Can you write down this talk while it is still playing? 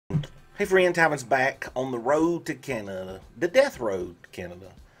Hey friend, Tyvin's back on the road to Canada. The death road to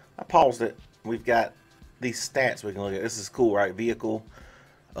Canada. I paused it. We've got these stats we can look at. This is cool, right? Vehicle.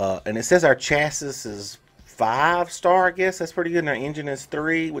 And it says our chassis is 5-star, I guess. That's pretty good. And our engine is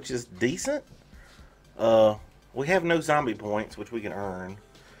 3, which is decent. We have no zombie points, which we can earn.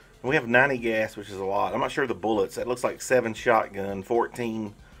 And we have 90 gas, which is a lot. I'm not sure the bullets. That looks like 7 shotgun,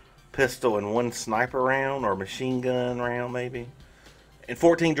 14 pistol, and 1 sniper round or machine gun round, maybe. And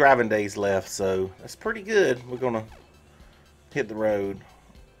 14 driving days left, so that's pretty good. We're gonna hit the road.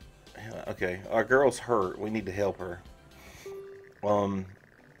 Okay, our girl's hurt. We need to help her.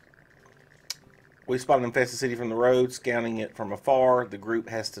 We spotted an infested city from the road, scouting it from afar. The group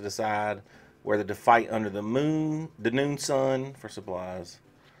has to decide whether to fight under the noon sun for supplies.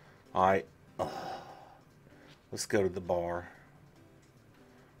 All right, let's go to the bar.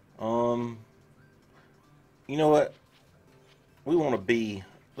 You know what? We want to be,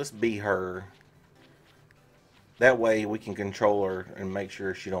 let's be her. That way we can control her and make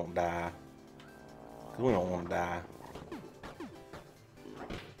sure she don't die. Because we don't want to die.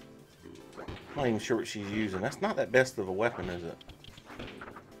 I'm not even sure what she's using. That's not that best of a weapon, is it?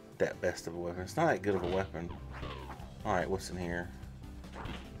 That best of a weapon. It's not that good of a weapon. Alright, what's in here?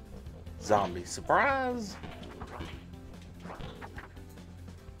 Zombie. Surprise!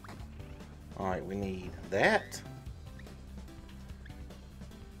 Alright, we need that.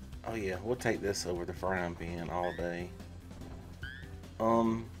 Oh yeah, we'll take this over the frying pan all day.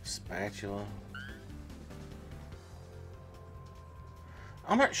 Spatula.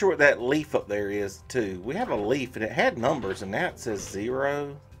 I'm not sure what that leaf up there is too. We have a leaf and it had numbers and now it says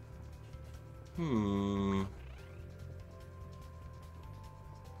 0.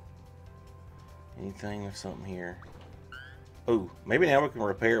 Anything or something here? Oh, maybe now we can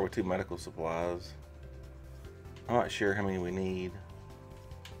repair with 2 medical supplies. I'm not sure how many we need.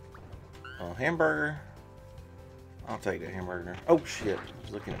 Hamburger. I'll take that hamburger. Oh shit! I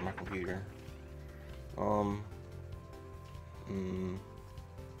was looking at my computer. Not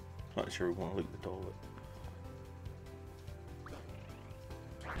sure we want to loot the toilet.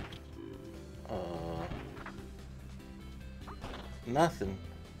 Nothing.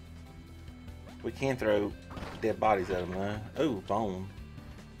 We can throw dead bodies at them though. Oh, bone.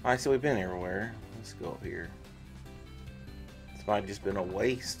 Alright, so we've been everywhere. Let's go up here. This might have just been a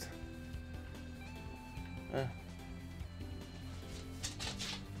waste.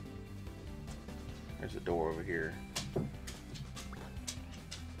 There's a door over here.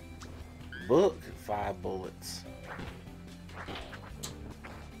 Book, 5 bullets.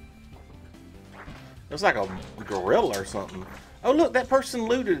 Looks like a gorilla or something. Oh look, that person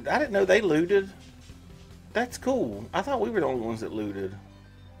looted. I didn't know they looted. That's cool. I thought we were the only ones that looted.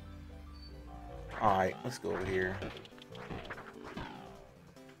 Alright, let's go over here.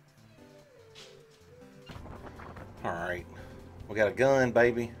 Alright. We got a gun,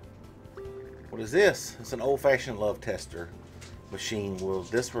 baby. What is this? It's an old-fashioned love tester machine. Will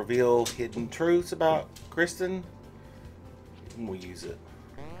this reveal hidden truths about Kristen? We'll use it.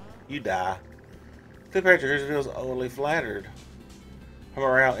 You die. Cleopatra feels overly flattered. Her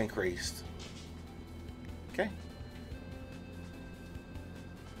morale increased. Okay.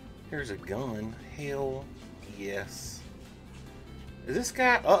 Here's a gun. Hell yes. Is this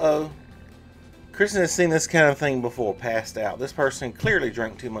guy? Uh-oh. Kristen has seen this kind of thing before, passed out. This person clearly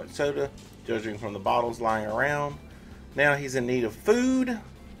drank too much soda, judging from the bottles lying around. Now he's in need of food.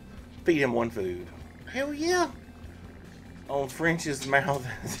 Feed him 1 food. Hell yeah. On French's mouth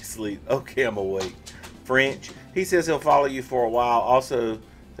as he sleeps. Okay, I'm awake. French. He says he'll follow you for a while. Also,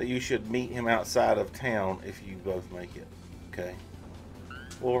 that you should meet him outside of town if you both make it. Okay.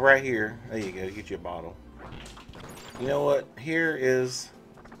 Well, right here. There you go. Get you a bottle. You know what? Here is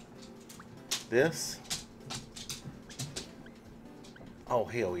this. Oh,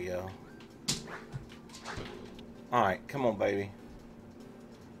 hell yeah. Alright, come on, baby.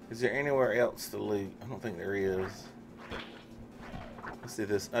 Is there anywhere else to loot? I don't think there is. Let's do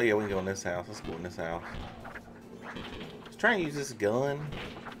this. Oh, yeah, we can go in this house. Let's go in this house. Let's try and use this gun.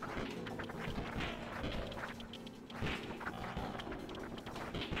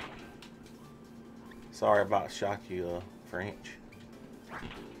 Sorry about shot you, French.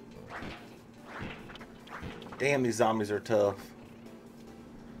 Damn, these zombies are tough.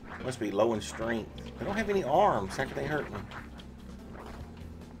 Must be low in strength. They don't have any arms. How can they hurt me?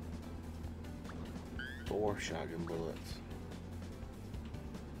 4 shotgun bullets.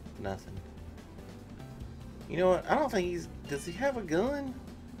 Nothing. You know what? I don't think he's... Does he have a gun?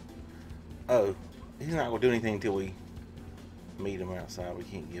 Oh. He's not going to do anything until we meet him outside. We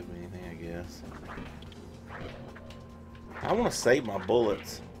can't give him anything, I guess. I want to save my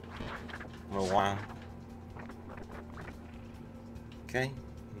bullets. I don't know why. Okay,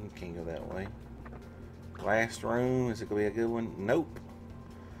 you can't go that way. Last room, is it gonna be a good one? Nope.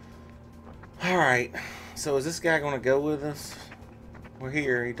 Alright, so is this guy gonna go with us? We're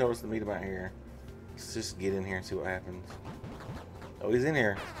here, he told us to meet him out here. Let's just get in here and see what happens. Oh, he's in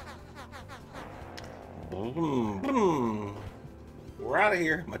here. Boom, boom. We're out of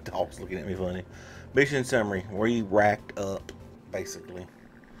here. My dog's looking at me funny. Mission summary. We racked up, basically.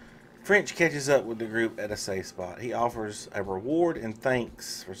 French catches up with the group at a safe spot. He offers a reward and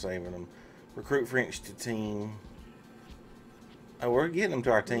thanks for saving them. Recruit French to team. Oh, we're getting them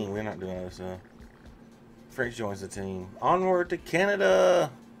to our team. We're not doing other stuff. French joins the team. Onward to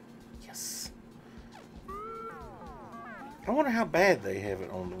Canada. Yes. I wonder how bad they have it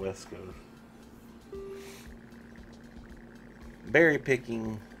on the West Coast. Berry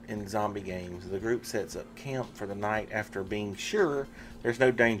picking in zombie games. The group sets up camp for the night after being sure there's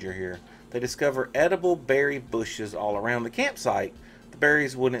no danger here. They discover edible berry bushes all around the campsite. The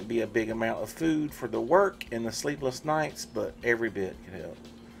berries wouldn't be a big amount of food for the work and the sleepless nights, but every bit could help.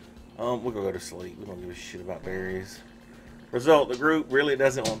 We're gonna go to sleep. We don't give a shit about berries. Result, the group really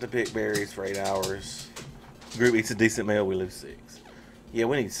doesn't want to pick berries for 8 hours. The group eats a decent meal, we lose 6. Yeah,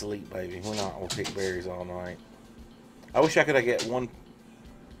 we need sleep, baby. We're not gonna pick berries all night. I wish I could have get one.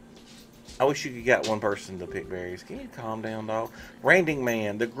 I wish you could get one person to pick berries. Can you calm down, dog? Ranting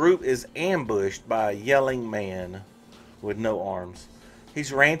man. The group is ambushed by a yelling man with no arms.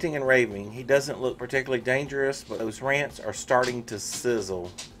 He's ranting and raving. He doesn't look particularly dangerous, but those rants are starting to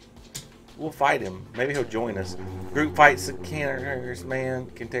sizzle. We'll fight him. Maybe he'll join us. Group fights the cantankerous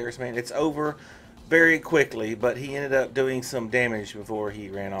man. It's over very quickly, but he ended up doing some damage before he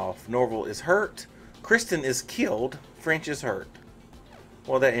ran off. Norval is hurt. Kristen is killed. French is hurt.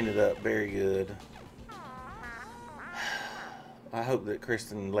 Well, that ended up very good. I hope that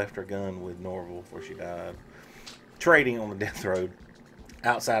Kristen left her gun with Norval before she died. Trading on the death road.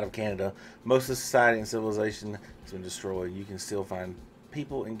 Outside of Canada, most of society and civilization has been destroyed. You can still find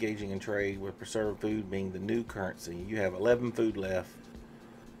people engaging in trade, with preserved food being the new currency. You have 11 food left.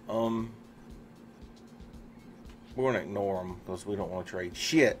 We're going to ignore them because we don't want to trade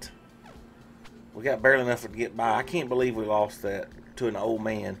shit. We got barely enough to get by. I can't believe we lost that to an old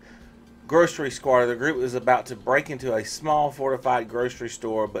man. Grocery squatter. The group is about to break into a small fortified grocery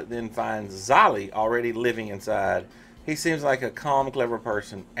store, but then finds Zolly already living inside. He seems like a calm, clever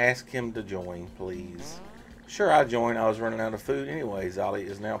person. Ask him to join, please. Sure, I'll join. I was running out of food anyway. Zolly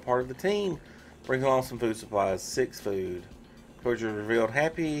is now part of the team. Brings along some food supplies. 6 food. Torture revealed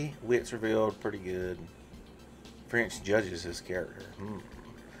happy. Wits revealed pretty good. French judges his character.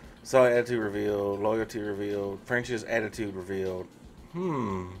 So attitude revealed. Loyalty revealed. French's attitude revealed.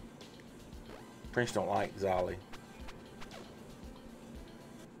 French don't like Zolly.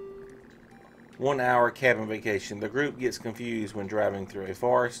 1 hour cabin vacation. The group gets confused when driving through a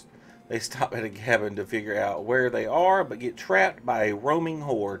forest. They stop at a cabin to figure out where they are, but get trapped by a roaming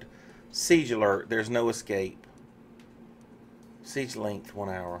horde. Siege alert. There's no escape. Siege length 1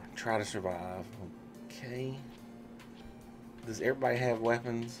 hour. Try to survive. Okay. Does everybody have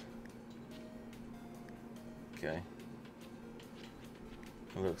weapons? Okay.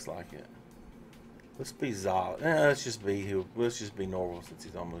 It looks like it. Let's be Zolly. Let's just be Norval since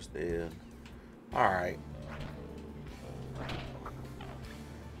he's almost dead. Alright.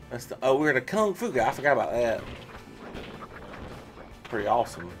 That's the, oh, we're the Kung Fu guy. I forgot about that. Pretty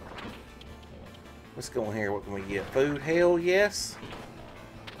awesome. Let's go in here. What can we get? Food? Hell yes.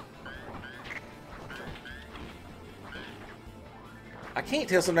 I can't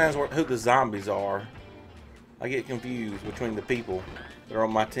tell sometimes who the zombies are. I get confused between the people that are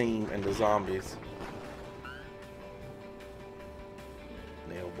on my team and the zombies.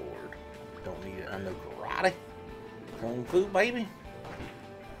 Nail board. Don't need it. I know karate. Kung Fu, baby.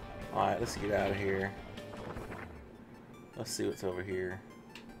 Alright, let's get out of here. Let's see what's over here.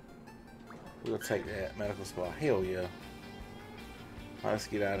 We'll take that medical supply. Hell yeah. Alright, let's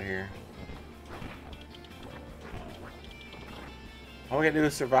get out of here. All we gotta do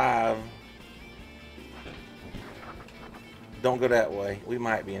is survive. Don't go that way. We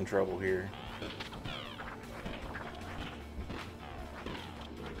might be in trouble here.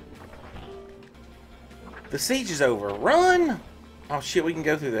 The siege is over. Run! Oh shit, we can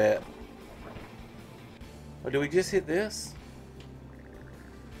go through that. Or do we just hit this?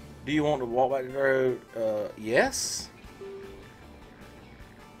 Do you want to walk back the road? Yes.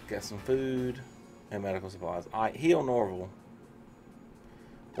 Got some food and medical supplies. Alright, heal Norval.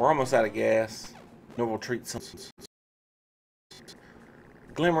 We're almost out of gas. Norval treats some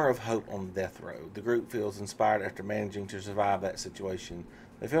glimmer of hope on the death road. The group feels inspired after managing to survive that situation.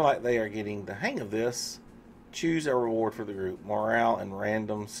 They feel like they are getting the hang of this. Choose a reward for the group. Morale and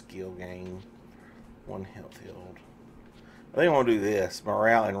random skill gain. 1 health healed. I think I want to do this.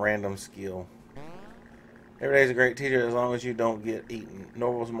 Morale and random skill. Every day is a great teacher as long as you don't get eaten.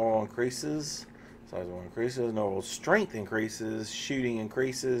 Norval's moral increases. Size 1 increases. Norval's strength increases. Shooting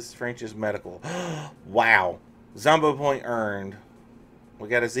increases. French's medical. Wow. Zombo point earned. We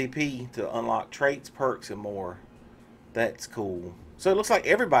got a ZP to unlock traits, perks, and more. That's cool. So it looks like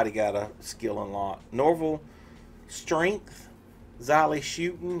everybody got a skill unlock. Norval strength, Zolly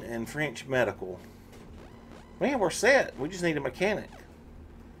shooting, and French medical. Man, we're set. We just need a mechanic.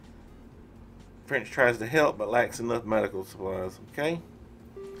 French tries to help but lacks enough medical supplies. Okay.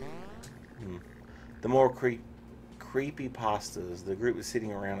 The more creepy pastas. The group is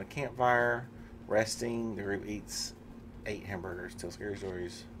sitting around a campfire, resting. The group eats 8 hamburgers. Tell scary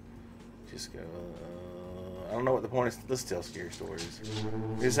stories. Just go. I don't know what the point is. Let's tell scary stories.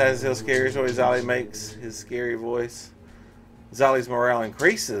 Who decides to tell scary stories? Zolly makes his scary voice. Zolly's morale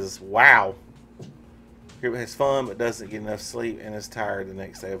increases. Wow. Group has fun but doesn't get enough sleep and is tired the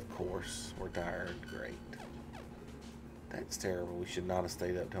next day. Of course, we're tired. Great. That's terrible. We should not have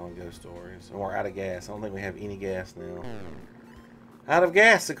stayed up telling ghost stories. And we're out of gas. I don't think we have any gas now. Out of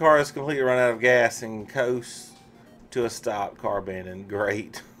gas. The car has completely run out of gas and coasts to a stop. Car abandoned.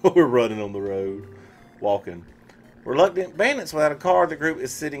 Great. We're running on the road. Walking. Reluctant bandits without a car. The group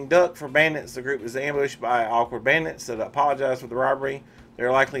is sitting duck for bandits. The group is ambushed by awkward bandits that apologize for the robbery.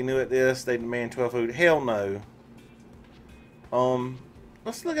 They're likely new at this. They demand 12 food. Hell no.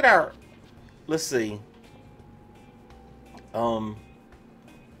 Let's look at our... Let's see. I'm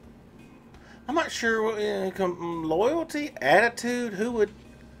not sure what loyalty, attitude, who would...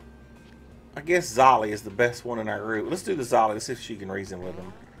 I guess Zolly is the best one in our group. Let's do the Zolly. Let's see if she can reason with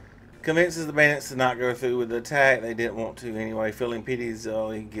them. Convinces the bandits to not go through with the attack. They didn't want to anyway. Feeling pity,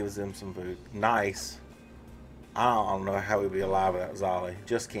 Zolly gives them some food. Nice. I don't know how we'd be alive without Zolly.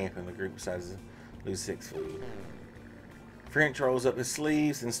 Just camping. The group decides to lose 6 food. French rolls up his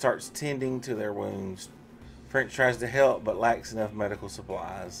sleeves and starts tending to their wounds. French tries to help but lacks enough medical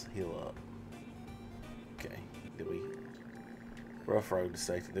supplies. Heal up. Okay. Did we... Rough road to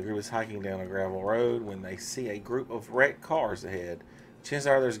safety. The group is hiking down a gravel road when they see a group of wrecked cars ahead. Chances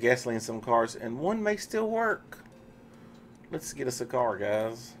are there's gasoline in some cars and one may still work. Let's get us a car,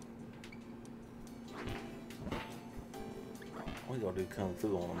 guys. We're gonna do kung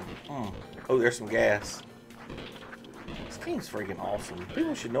fu on them. Oh, there's some gas. This game's freaking awesome.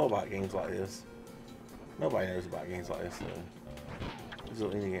 People should know about games like this. Nobody knows about games like this, though.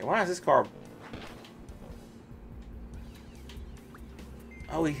 Why is this car...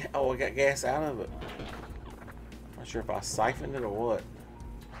 Oh, we got gas out of it. Not sure if I siphoned it or what.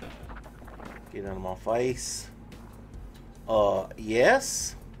 Get out of my face.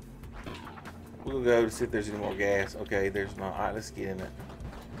 Yes. We'll go to see if there's any more gas. Okay, there's not. Alright, let's get in it.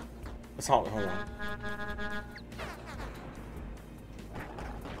 Let's honk the horn.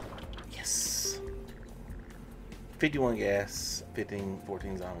 Yes. 51 gas.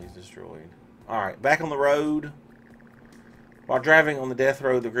 14 zombies destroyed. Alright, back on the road. While driving on the death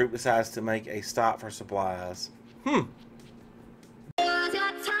road, the group decides to make a stop for supplies.